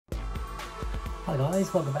Hi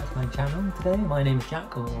guys, welcome back to my channel. Today my name is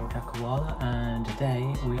Jack or Jack Koala, and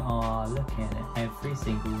today we are looking at every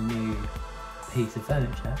single new piece of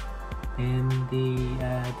furniture in the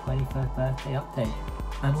 21st birthday update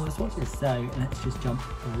and all the swatches. So let's just jump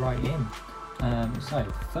right in.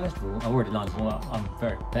 So first of all, I've already lined them all up, I'm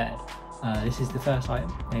very prepared. This is the first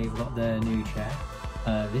item. We've got the new chair.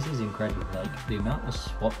 This is incredible, like the amount of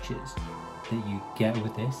swatches that you get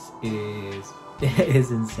with this is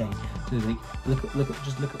insane. So like,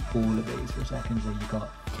 just look at all of these for a second. So you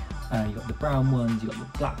got the brown ones, you got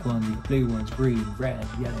the black ones, you got blue ones, green, red,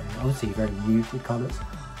 yellow. Obviously very muted colours,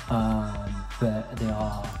 but they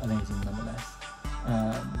are amazing nonetheless.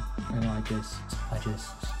 And I just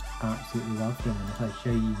absolutely love them. And if I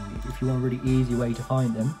show you, if you want a really easy way to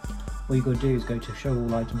find them, all you got to do is go to show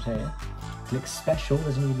all items here, click special,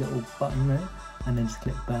 there's a new little button there, and then just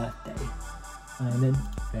click birthday. And then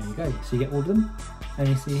there you go. So you get all of them, and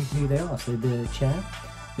you see who they are. So the chair,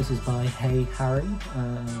 this is by Hey Harry,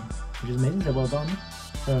 which is amazing. So well done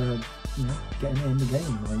for getting it in the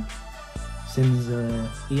game. Like, since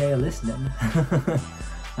EA are listening.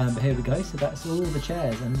 But here we go. So that's all the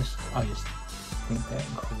chairs, and I just think they're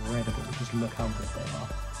incredible. Just look how good they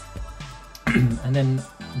are. And then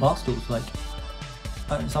bar stools, like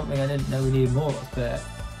something I didn't know we needed more of, but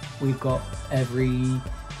we've got every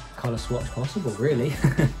colour swatch possible, really.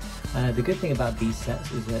 The good thing about these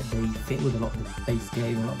sets is that they fit with a lot of the base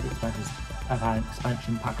game, a lot of the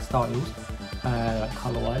expansion pack styles, like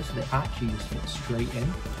colour wise, so they actually just fit straight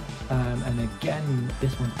in. And again,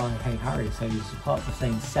 this one's by Hey Harry, so this is part of the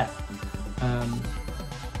same set.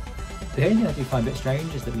 The only thing I do find a bit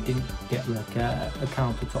strange is that we didn't get like a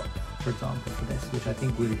countertop, for example, for this, which I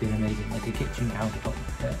think would have been amazing. Like a kitchen countertop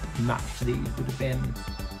that matched these would have been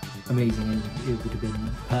amazing, and it would have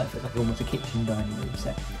been perfect, like almost a kitchen dining room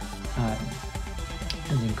set.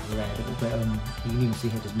 It's incredible, but you can even see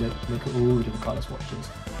here, just look at all the different colour swatches.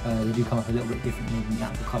 They do come up a little bit differently than the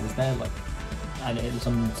actual colours there, like, and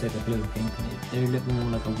some say they're blue and pink, and they're a little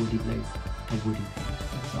more like a woody blue, a woody pink,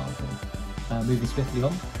 for example. Moving swiftly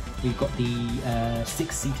on, we've got the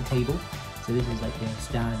 6-seater table. So this is like a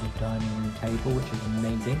standard dining room table, which is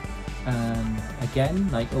amazing. Again,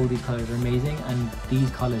 like all these colours are amazing, and these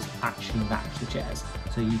colours actually match the chairs.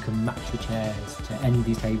 So you can match the chairs to any of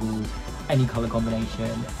these tables, any colour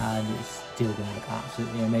combination, and it's still going to look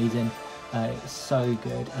absolutely amazing. It's so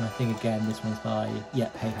good, and I think again this one's by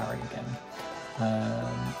Hey Harry again.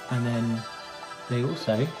 And then they've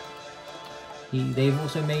also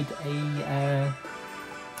made a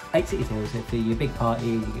 8-seater table, so for your big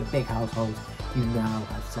parties, your big households, you now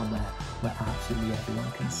have somewhere where absolutely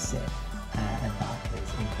everyone can sit, and that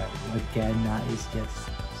is incredible. Again, that is just,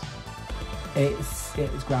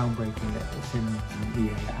 it's groundbreaking that Sims and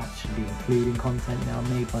EA are actually including content now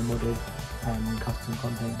made by modders and custom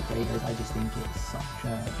content creators. I just think it's such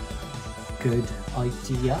a good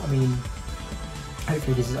idea. I mean,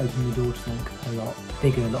 hopefully this is opening the door to something a lot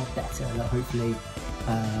bigger, a lot better. Like hopefully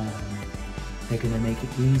they're going to make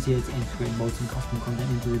it easier to integrate mods and custom content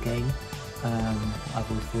into the game. I've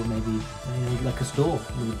always thought maybe like a store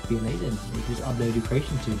would be amazing. You just upload your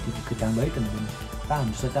creation to, people could download them and bam,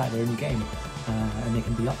 just like that, they're in your game. And they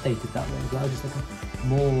can be updated that way as well, just like a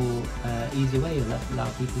more easier way to allow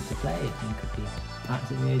people to play. I think could be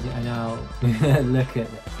absolutely amazing. And now look at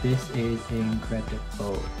this. This is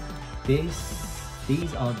incredible.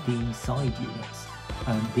 These are the side units.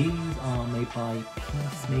 These are made by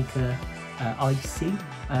Peacemaker IC.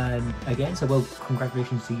 Again, so well,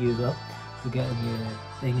 congratulations to you as well for getting your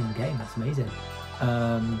thing in the game. That's amazing.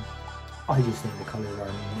 I just think the colours are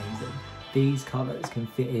amazing. These colours can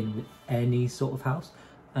fit in with any sort of house.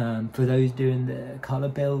 For those doing the colour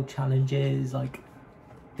build challenges, like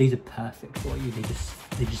these are perfect for you. They just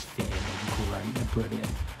fit in. They're great. They're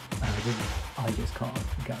brilliant. I just can't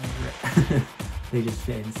get over it. They just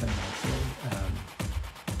fit in so nicely.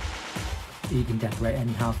 You can decorate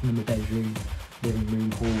any house from the bedroom, living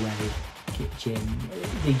room, hallway, kitchen.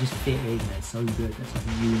 They just fit in. They're so good. It's like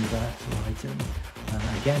a universal item.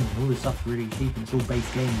 Again, all this stuff's really cheap, and it's all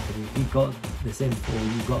base game. So if you've got the Sims 4,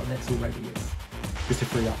 you've got this already. It's just a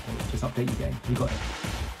free update. Just update your game. You got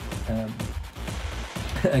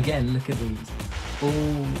it. Again, look at these.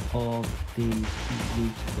 All of these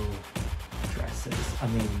beautiful dresses. I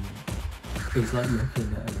mean, it's like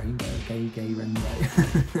looking at a rainbow, gay rainbow.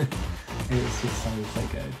 It's just so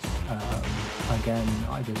good. Again,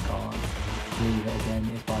 I just can't believe it. Again,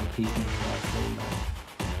 it's by Peacemaker IC.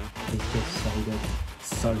 It's just so good.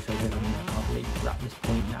 So good. I mean, I can't believe we're at this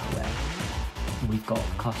point now where we've got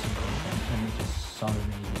custom content, and it's just so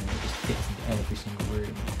amazing, and it just fits into every single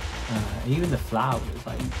room. Even the flowers,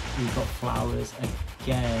 like we've got flowers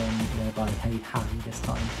again, they're by Hey Harry this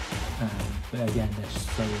time, but again they're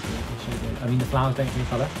so good, I mean the flowers don't change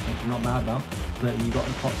colour, which I'm not mad about, but you've got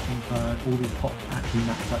the pots in front, all these pots actually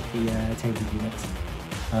match up the table units.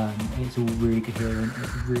 It's all really coherent,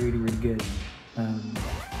 it's really, really good.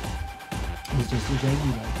 It's just to show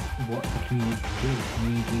you like what the community can do. The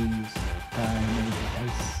communities in the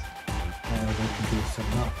place, they can do so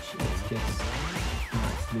much. It's just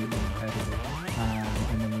absolutely incredible.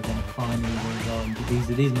 And then we're going to finally move on.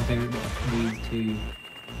 These are my favourite bits. These two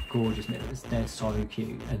gorgeous mirrors. They're so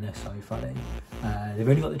cute and they're so funny. They've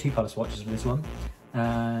only got the 2 colour swatches for this one.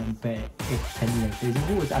 But if there's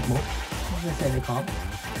always add more. I'm not going to say they can't.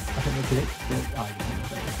 I think they could, but I don't think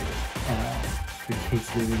they could. The kids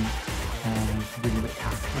room, bring a bit of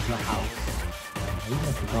cat into the house. Even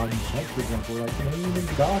like the garden shed, for example, like, you know, even in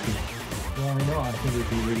the garden. Why not? I think it would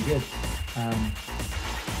be really good.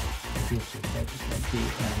 It's also just like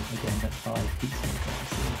cute. Again, that 5 pizza maker.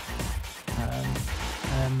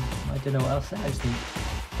 I don't know what else to say. I just think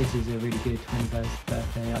this is a really good 21st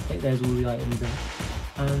birthday update. There's all the items there.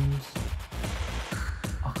 And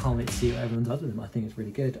I can't wait to see what everyone's other than them. I think it's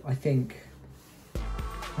really good. I think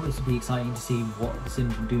this would be exciting to see what The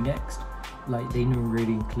Sims will do next. Like, they never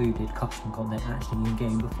really included custom content actually in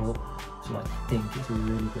game before, so I think it's a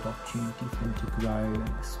really good opportunity for them to grow and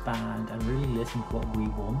expand and really listen to what we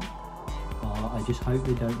want. I just hope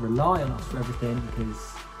they don't rely on us for everything,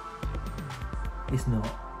 because it's not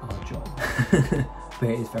our job. But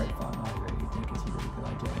it is very fun. I really think it's a really good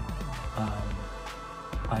idea.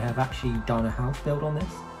 I have actually done a house build on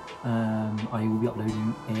this. I will be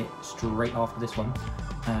uploading it straight after this one.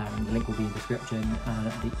 The link will be in the description and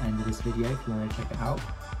at the end of this video if you want to check it out.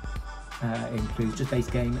 It includes just base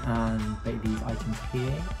game and these items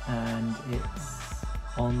here, and it's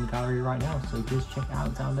on the gallery right now, so just check it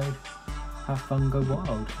out, download, have fun, go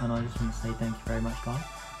wild. And I just want to say thank you very much, guys.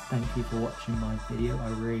 Thank you for watching my video, I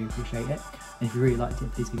really appreciate it. And if you really liked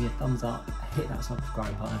it, please give me a thumbs up, hit that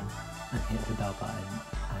subscribe button and hit the bell button,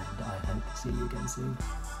 and I hope to see you again soon.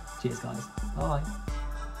 Cheers guys, bye.